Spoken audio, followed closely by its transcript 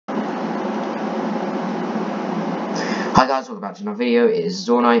Hi guys, welcome back to another video. It is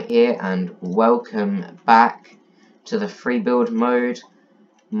Zornite here and welcome back to the free build mode,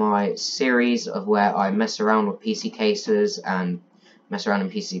 my series of where I mess around with PC cases and mess around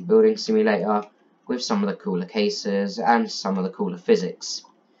in PC Building Simulator with some of the cooler cases and some of the cooler physics.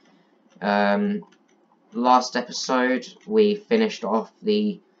 Last episode we finished off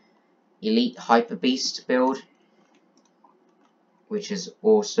the Elite Hyper Beast build, which is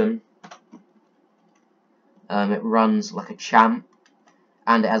awesome. It runs like a champ,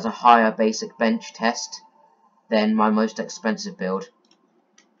 and it has a higher basic bench test than my most expensive build.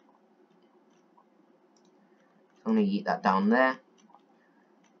 I'm going to eat that down there.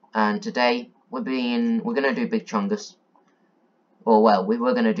 And today we're going to do Big Chungus. Or well, we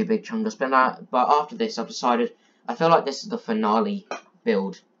were going to do Big Chungus, but after this I've decided I feel like this is the finale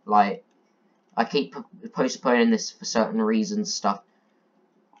build. Like, I keep postponing this for certain reasons stuff.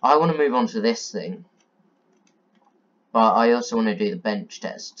 I want to move on to this thing, but I also want to do the bench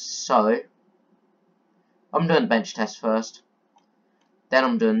test. So I'm doing the bench test first, then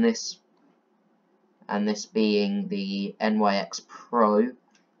I'm doing this, and this being the NYX Pro,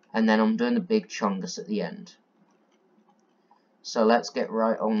 and then I'm doing the Big Chungus at the end. So let's get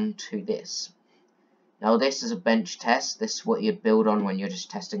right on to this. Now this is a bench test. This is what you build on when you're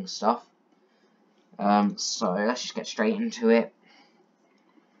just testing stuff. So let's just get straight into it.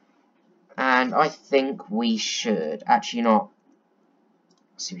 And I think we should actually not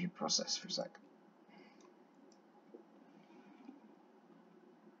CPU process for a sec.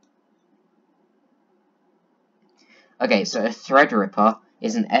 Okay, so a Threadripper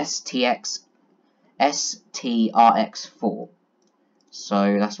is an STRX4.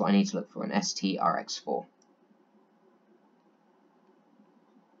 So that's what I need to look for, an STRX4.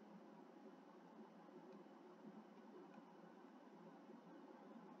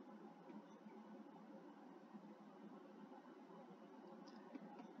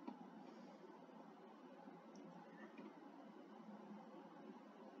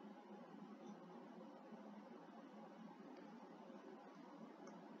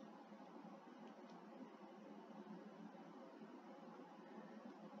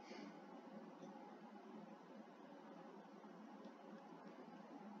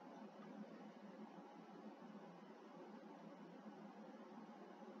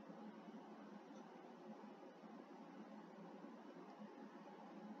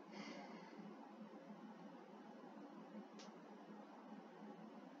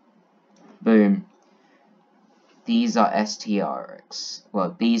 Boom. These are STRX.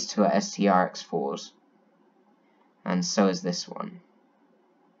 Well, these two are STRX4s. And so is this one.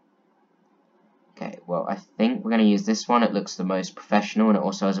 Okay, well, I think we're going to use this one. It looks the most professional, and it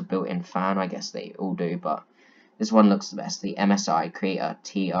also has a built-in fan. I guess they all do, but this one looks the best. The MSI Creator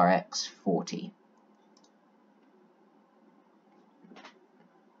TRX40.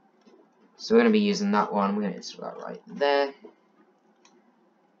 So we're going to be using that one. We're going to install that right there.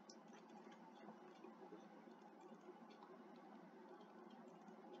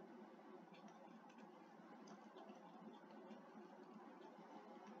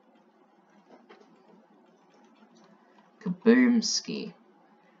 Kaboomski.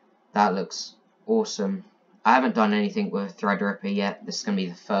 That looks awesome. I haven't done anything with a Threadripper yet. This is going to be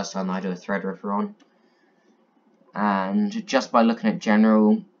the first time I do a Threadripper on. And just by looking at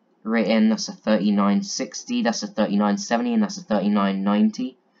general written, that's a 3960, that's a 3970, and that's a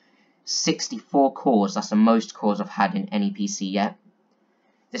 3990. 64 cores, that's the most cores I've had in any PC yet.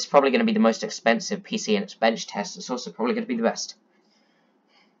 This is probably going to be the most expensive PC in its bench test. It's also probably going to be the best.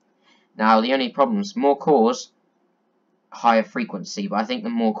 Now, the only problem is more cores, higher frequency, but I think the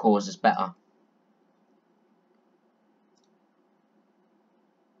more cores is better.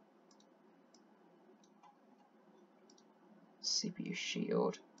 CPU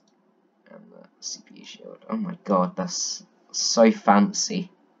shield and the CPU shield. Oh my god, that's so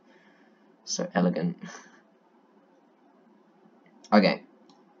fancy, so elegant. Okay,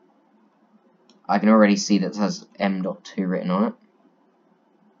 I can already see that it has M.2 written on it.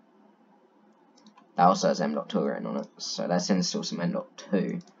 That also has M.2 written on it, so let's install some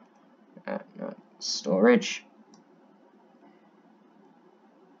M.2. No, storage.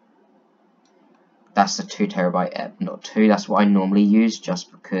 That's the 2TB M.2. That's what I normally use,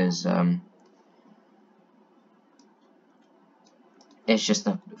 just because it's just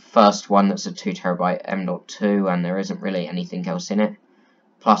the first one that's a 2TB M.2, and there isn't really anything else in it.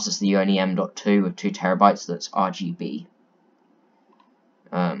 Plus, it's the only M.2 with 2TB that's RGB.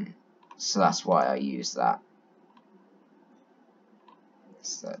 So that's why I use that.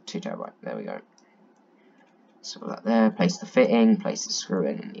 It's 2TB. There we go. So put that there. Place the fitting. Place the screw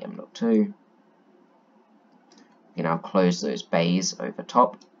in the M.2. can now close those bays over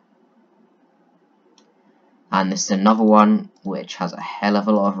top. And this is another one which has a hell of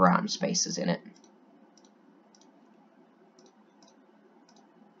a lot of RAM spaces in it.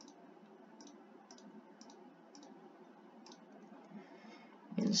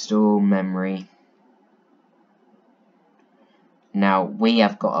 Install memory. Now we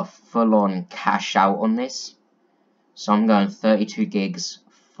have got a full-on cash out on this, so I'm going 32 gigs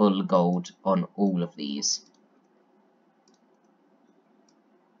full gold on all of these.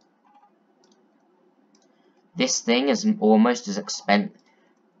 This thing is almost as expensive.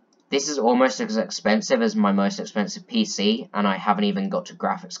 This is almost as expensive as my most expensive PC, and I haven't even got to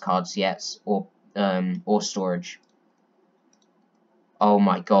graphics cards yet, or storage. Oh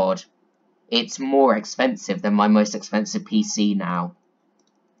my god. It's more expensive than my most expensive PC now.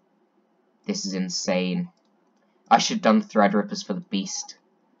 This is insane. I should have done Threadrippers for the Beast.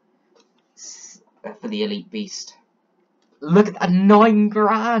 For the Elite Beast. Look at that, 9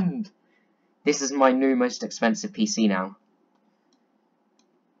 grand! This is my new most expensive PC now.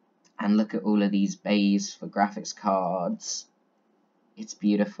 And look at all of these bays for graphics cards. It's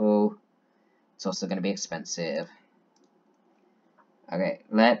beautiful. It's also going to be expensive. Okay,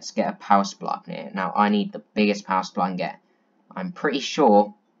 let's get a power supply up here. Now, I need the biggest power supply I can get. I'm pretty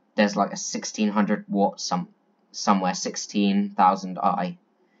sure there's like a 1600 watt somewhere, 16,000i.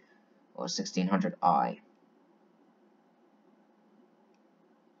 Or 1600i.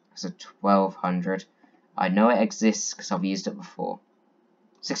 It's a 1200. I know it exists because I've used it before.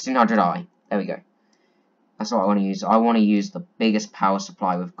 1600i. There we go. That's what I want to use. I want to use the biggest power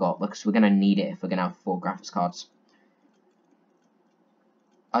supply we've got because we're going to need it if we're going to have 4 graphics cards.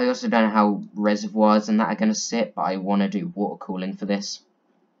 I also don't know how reservoirs and that are going to sit, but I want to do water cooling for this.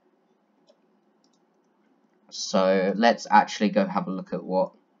 So let's actually go have a look at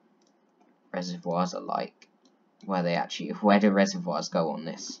what reservoirs are like. Where do reservoirs go on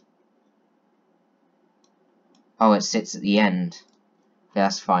this? Oh, it sits at the end. Yeah,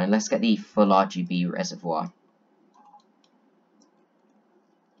 that's fine. Let's get the full RGB reservoir.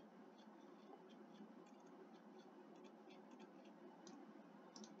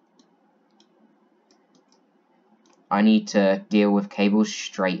 I need to deal with cables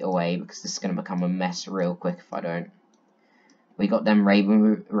straight away because this is going to become a mess real quick if I don't. We got them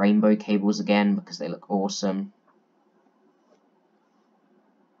rainbow cables again because they look awesome.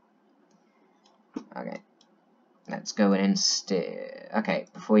 Okay, let's go in and okay,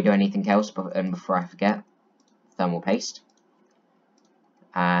 before we do anything else, and before I forget, thermal paste.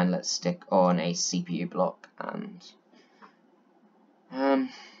 And let's stick on a CPU block and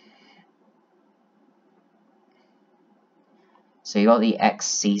so you got the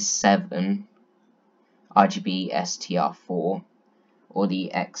XC7 RGB STR4 or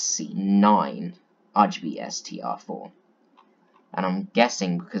the XC9 RGB STR4. And I'm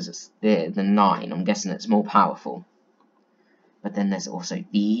guessing because it's the 9, I'm guessing it's more powerful. But then there's also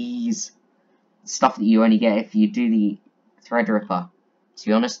these stuff that you only get if you do the Threadripper. To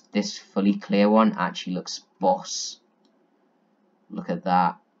be honest, this fully clear one actually looks boss. Look at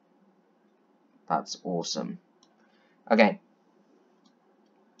that. That's awesome. Okay.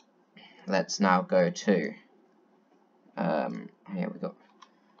 Let's now go to here we go.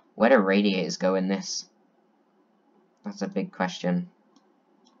 Where do radiators go in this? That's a big question.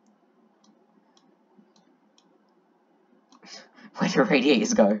 Where do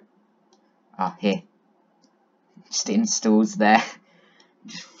radiators go? Ah, here. Just installs there.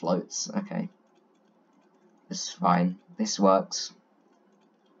 Just floats. Okay. This is fine. This works.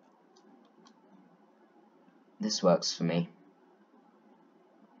 This works for me.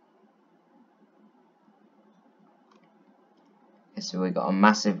 Okay, so we got a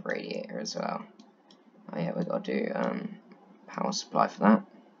massive radiator as well. Oh yeah, we got to do power supply for that.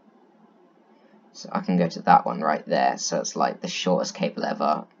 So I can go to that one right there. So it's like the shortest cable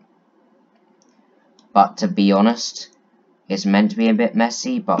ever. But to be honest, it's meant to be a bit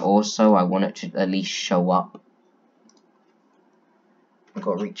messy, but also I want it to at least show up. I've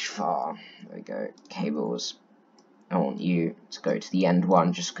got to reach far. There we go. Cables. I want you to go to the end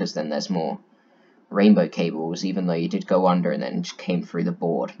one just because then there's more rainbow cables, even though you did go under and then just came through the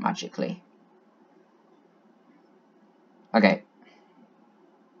board magically. Okay.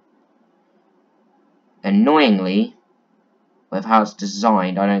 Annoyingly, with how it's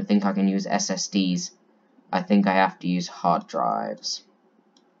designed, I don't think I can use SSDs. I think I have to use hard drives.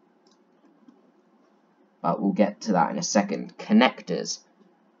 But we'll get to that in a second. Connectors.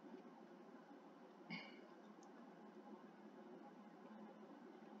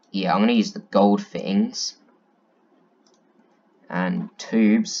 Yeah, I'm going to use the gold fittings. And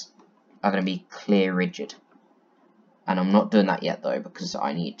tubes are going to be clear rigid. And I'm not doing that yet though, because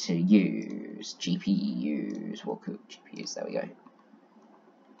I need to use GPUs. What cool GPUs? There we go.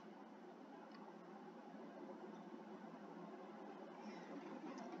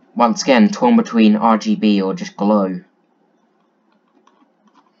 Once again, torn between RGB or just glow.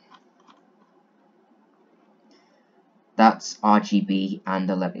 That's RGB and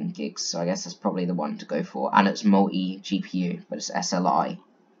 11 gigs, so I guess that's probably the one to go for. And it's multi-GPU, but it's SLI.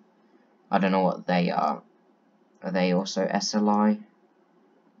 I don't know what they are. Are they also SLI?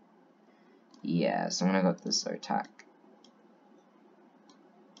 Yeah, so I'm gonna go with the Zotac.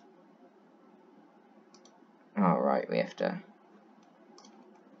 Alright, we have to...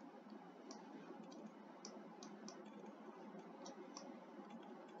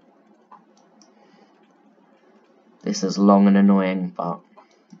 This is long and annoying, but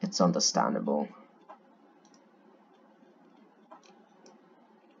it's understandable.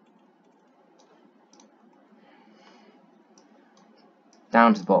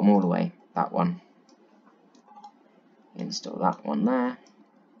 Down to the bottom all the way, that one. Install that one there.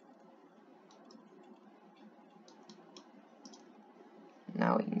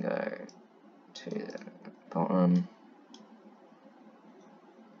 Now we can go to the bottom.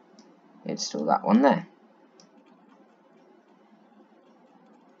 Install that one there.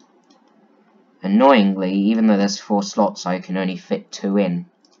 Annoyingly, even though there's 4 slots, I can only fit 2 in.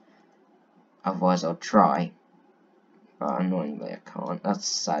 Otherwise I'll try. But annoyingly I can't. That's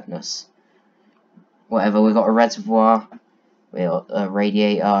sadness. Whatever, we got a reservoir, we got a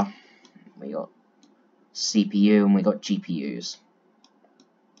radiator, we got CPU, and we got GPUs.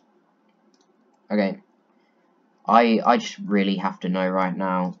 Okay. I just really have to know right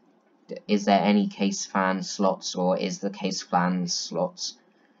now, is there any case fan slots, or is the case fan slots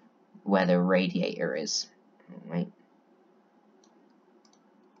where the radiator is? Wait.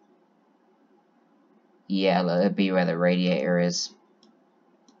 Yeah, let it be where the radiator is.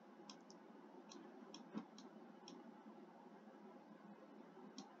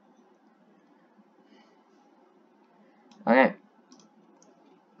 Okay.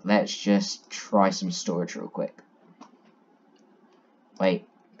 Let's just try some storage real quick. Wait,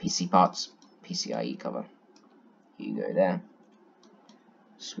 PC parts, PCIe cover. You go there.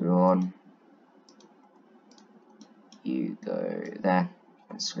 Screw on. You go there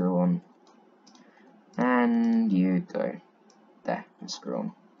and screw on. And you go there and screw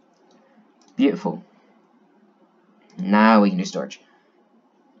on. Beautiful. Now we can do storage.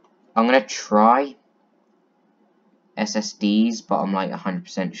 I'm gonna try SSDs, but I'm like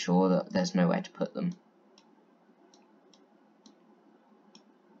 100% sure that there's nowhere to put them.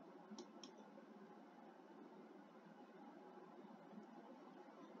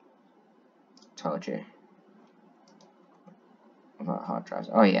 Told you. About hard drives.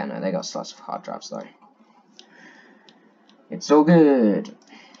 Oh yeah, no, they got slots for hard drives though. It's all good.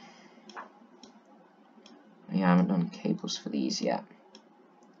 Yeah, I haven't done cables for these yet.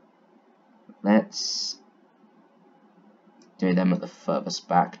 Let's do them at the furthest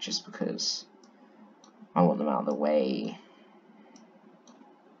back just because I want them out of the way.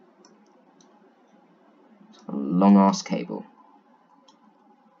 It's a long ass cable.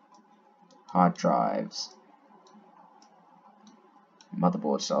 Hard drives.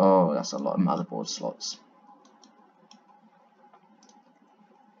 Motherboards. Oh, that's a lot of motherboard slots.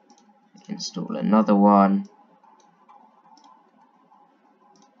 Install another one.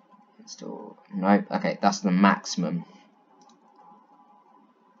 Install. Nope. Okay, that's the maximum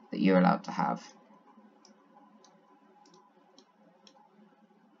that you're allowed to have.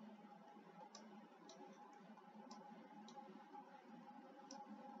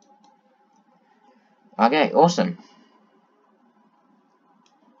 Okay, awesome.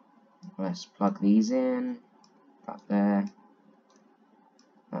 Let's plug these in. That there.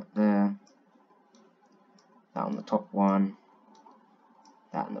 That there. That on the top one.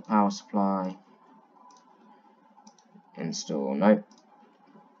 That in the power supply. Install. Nope.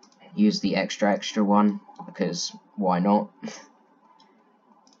 Use the extra one because why not?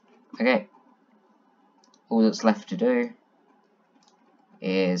 Okay. All that's left to do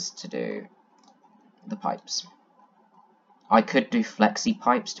is to do the pipes. I could do flexi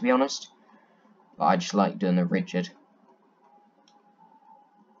pipes to be honest, but I just like doing the rigid.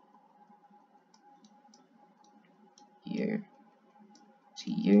 You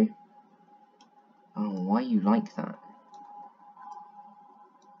to you. Oh, why you like that?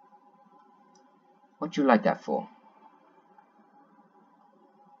 What do you like that for?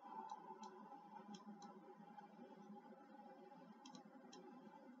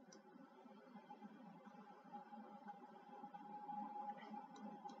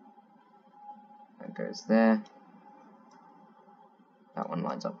 That goes there. one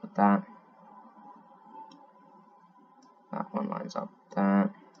lines up with that. That one lines up with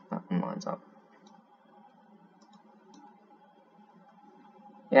that. That one lines up.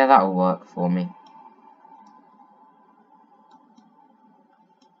 Yeah, that'll work for me.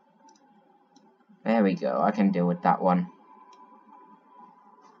 There we go, I can deal with that one.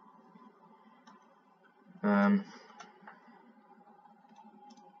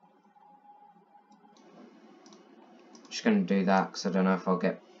 Just gonna do that because I don't know if I'll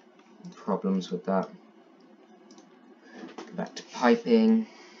get problems with that. Go back to piping.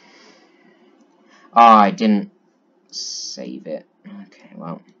 Oh, I didn't save it. Okay,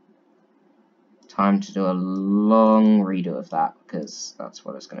 well, time to do a long redo of that because that's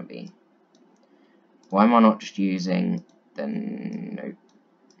what it's gonna be. Why am I not just using the nope,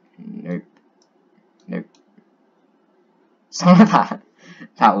 nope, nope? Some of that.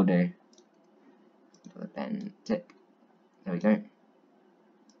 That will do. Then tick. There we go.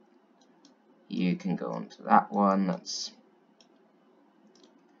 You can go on to that one. That's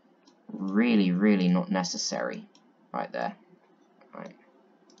really, really not necessary. Right there. Right.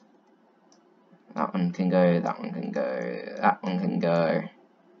 That one can go. That one can go. That one can go.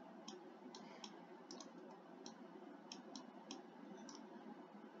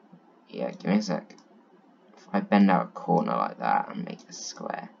 Yeah, give me a sec. If I bend out a corner like that and make a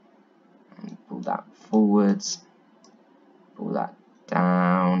square, and pull that forwards, pull that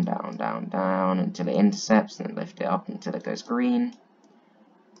down, down, down, down until it intercepts, and then lift it up until it goes green,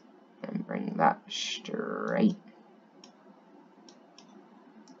 and bring that straight.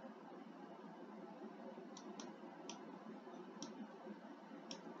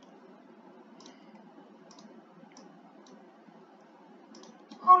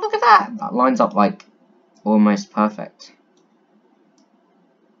 Oh, look at that! That lines up like almost perfect.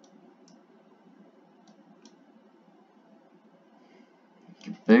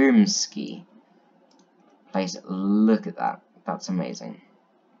 Boomski. Place it. Look at that. That's amazing.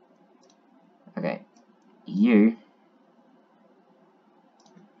 Okay. You.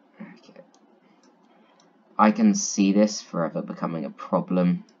 Okay. I can see this forever becoming a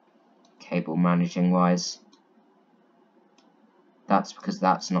problem, cable managing wise. That's because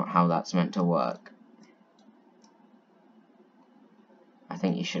that's not how that's meant to work. I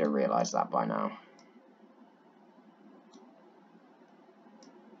think you should have realised that by now.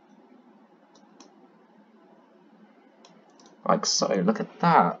 Like so, look at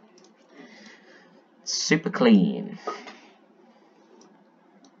that. Super clean.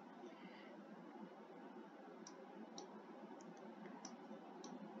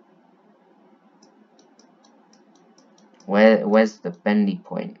 Where's the bendy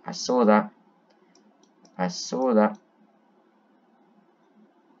point? I saw that. I saw that.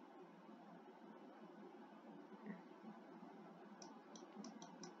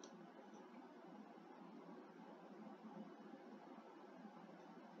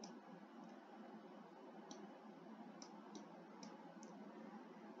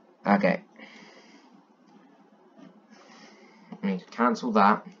 Okay. I need to cancel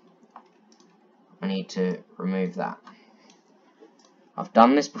that. I need to remove that. I've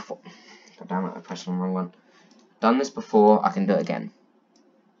done this before. God damn it, I pressed on the wrong one. Done this before, I can do it again.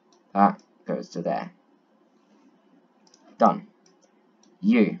 That goes to there. Done.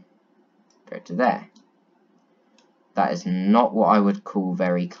 You go to there. That is not what I would call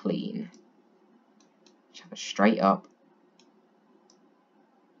very clean. Just have it straight up.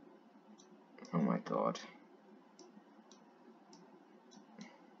 Oh my god.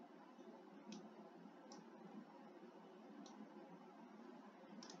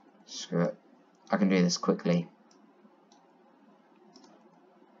 Screw it. I can do this quickly.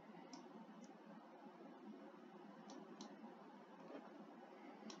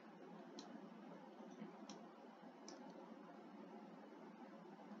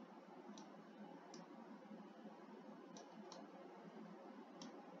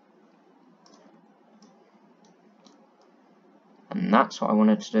 And that's what I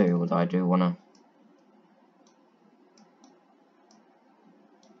wanted to do, although I do want to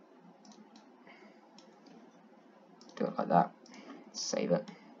do it like that. Save it.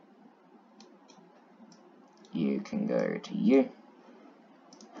 You can go to you.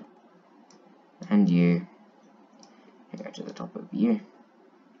 And you go to the top of you.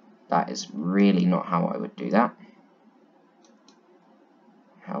 That is really not how I would do that.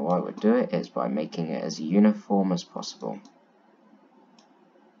 How I would do it is by making it as uniform as possible.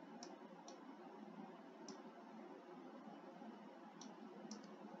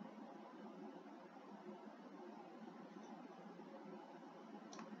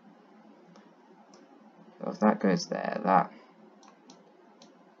 So if that goes there, that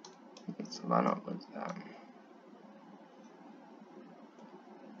to line up with them.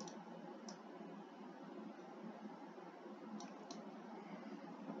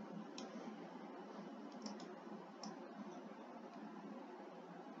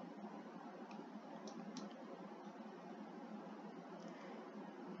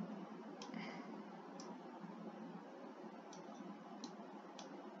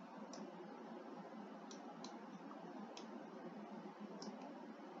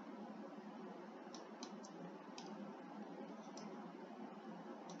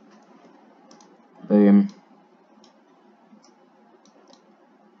 Boom.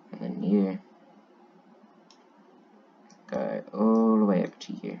 And then you go all the way up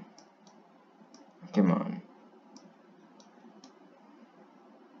to you. Come on.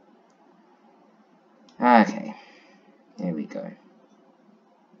 Okay. Here we go.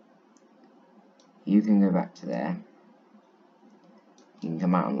 You can go back to there. You can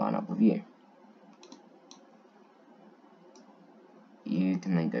come out and line up with you. You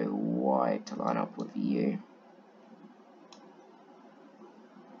can then go wide to line up with you.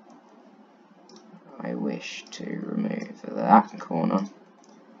 I wish to remove that corner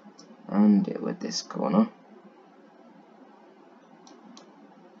and deal with this corner,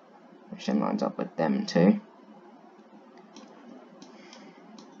 which then lines up with them too.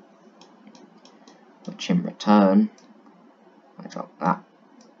 Which in return, I drop that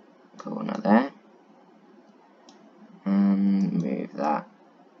corner there and move that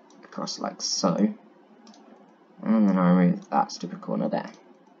across like so, and then I remove that stupid corner there.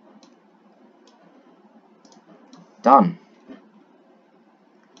 Done.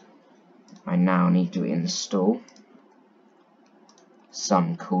 I now need to install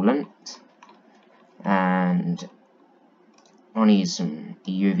some coolant, and I'll need some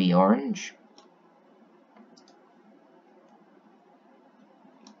UV orange.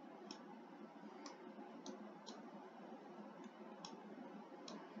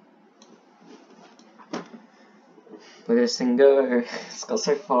 Look at this thing go. It's got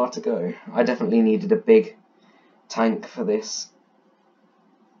so far to go. I definitely needed a big tank for this.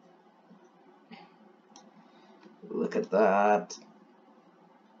 Look at that.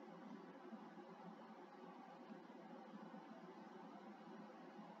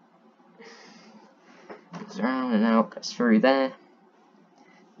 Goes around and out, goes through there.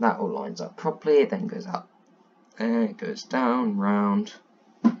 That all lines up properly, it then goes up. And it goes down, round.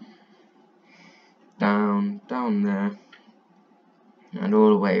 Down there, and all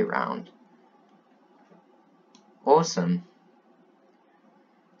the way around. Awesome.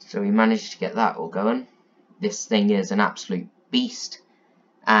 So we managed to get that all going. This thing is an absolute beast,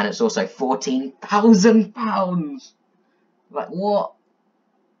 and it's also £14,000. Like, what?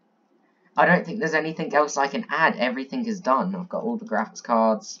 I don't think there's anything else I can add. Everything is done. I've got all the graphics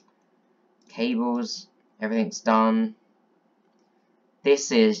cards, cables, everything's done.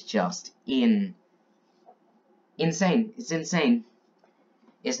 This is just insane. It's insane.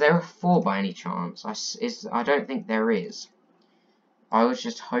 Is there a 4 by any chance? I don't think there is. I was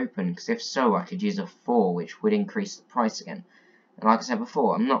just hoping, because if so, I could use a 4, which would increase the price again. And like I said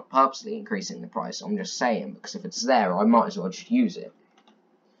before, I'm not purposely increasing the price. I'm just saying, because if it's there, I might as well just use it.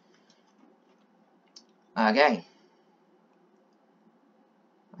 Okay.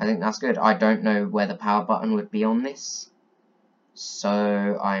 I think that's good. I don't know where the power button would be on this,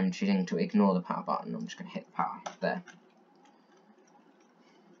 so I'm choosing to ignore the power button. I'm just going to hit the power there.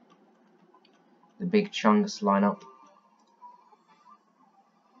 The big chunks line up.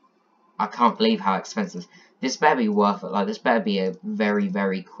 I can't believe how expensive. This better be worth it. Like, this better be a very,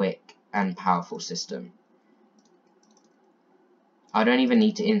 very quick and powerful system. I don't even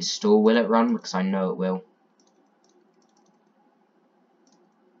need to install Will It Run, because I know it will.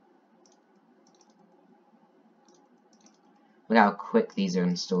 Look how quick these are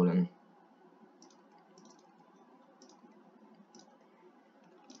installing.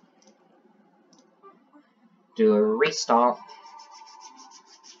 Do a restart.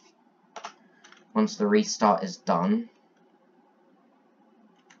 Once the restart is done,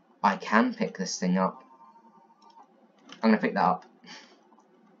 I can pick this thing up. I'm going to pick that up.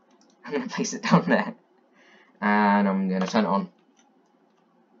 I'm going to place it down there. And I'm going to turn it on.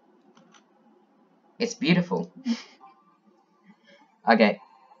 It's beautiful. Okay.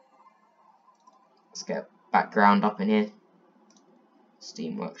 Let's get background up in here.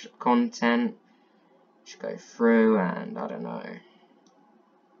 Steam Workshop content. Should go through, and I don't know.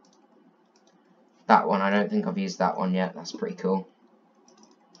 That one, I don't think I've used that one yet. That's pretty cool.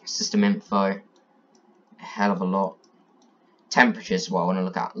 System info. A hell of a lot. Temperatures is what I want to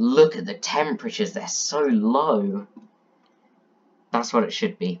look at. Look at the temperatures. They're so low. That's what it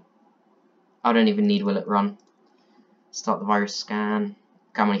should be. I don't even need will it run. Start the virus scan.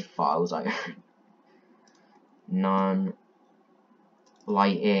 How many files I got? None.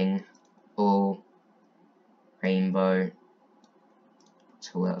 Lighting. All. Rainbow.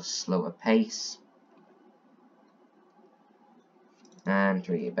 To a slower pace. And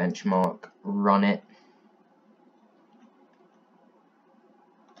 3D benchmark. Run it.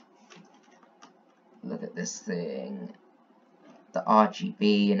 Look at this thing. The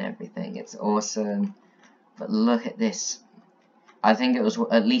RGB and everything. It's awesome. But look at this. I think it was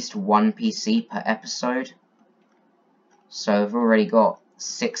at least one PC per episode. So we've already got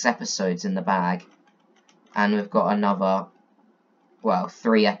 6 episodes in the bag. And we've got another, well,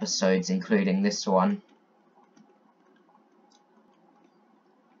 3 episodes including this one.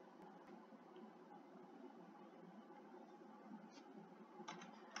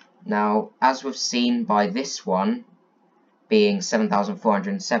 Now, as we've seen by this one being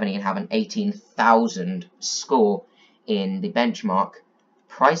 7,470 and having 18,000 score in the benchmark,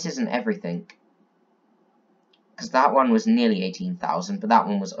 price isn't everything. Because that one was nearly 18,000, but that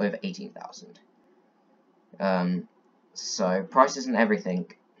one was over 18,000. So, price isn't everything.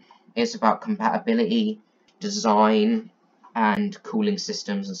 It's about compatibility, design, and cooling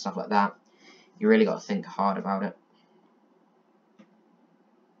systems and stuff like that. You really got to think hard about it.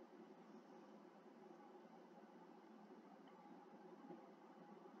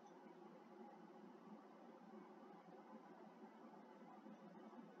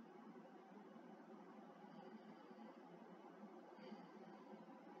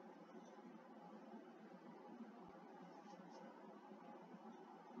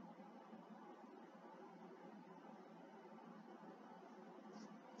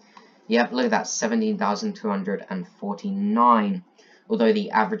 Yep, look at that, 17,249. Although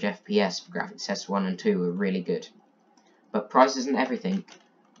the average FPS for Graphics Test 1 and 2 were really good. But price isn't everything.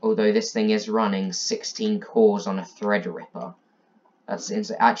 Although this thing is running 16 cores on a Threadripper. That's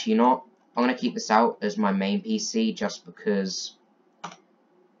insane. Actually, you know what? I'm going to keep this out as my main PC just because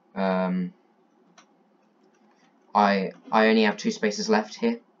I only have 2 spaces left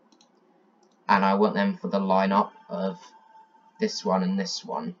here. And I want them for the lineup of this one and this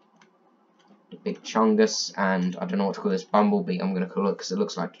one. The Big Chungus, and I don't know what to call this, Bumblebee, I'm going to call it because it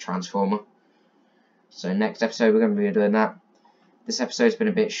looks like a Transformer. So next episode we're going to be doing that. This episode's been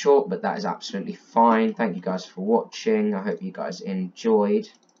a bit short, but that is absolutely fine. Thank you guys for watching. I hope you guys enjoyed.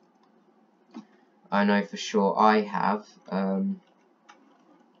 I know for sure I have. Don't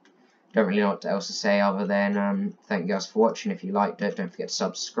really know what else to say other than thank you guys for watching. If you liked it, don't forget to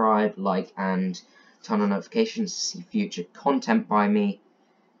subscribe, like, and turn on notifications to see future content by me.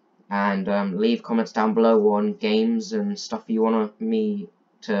 And leave comments down below on games and stuff you want me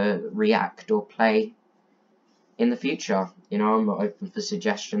to react or play in the future. You know, I'm open for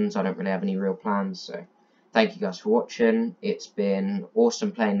suggestions. I don't really have any real plans. So, thank you guys for watching. It's been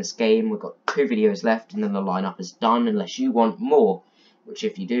awesome playing this game. We've got 2 videos left and then the lineup is done. Unless you want more. Which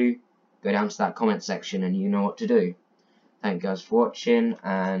if you do, go down to that comment section and you know what to do. Thank you guys for watching.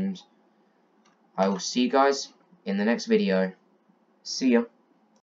 And I will see you guys in the next video. See ya.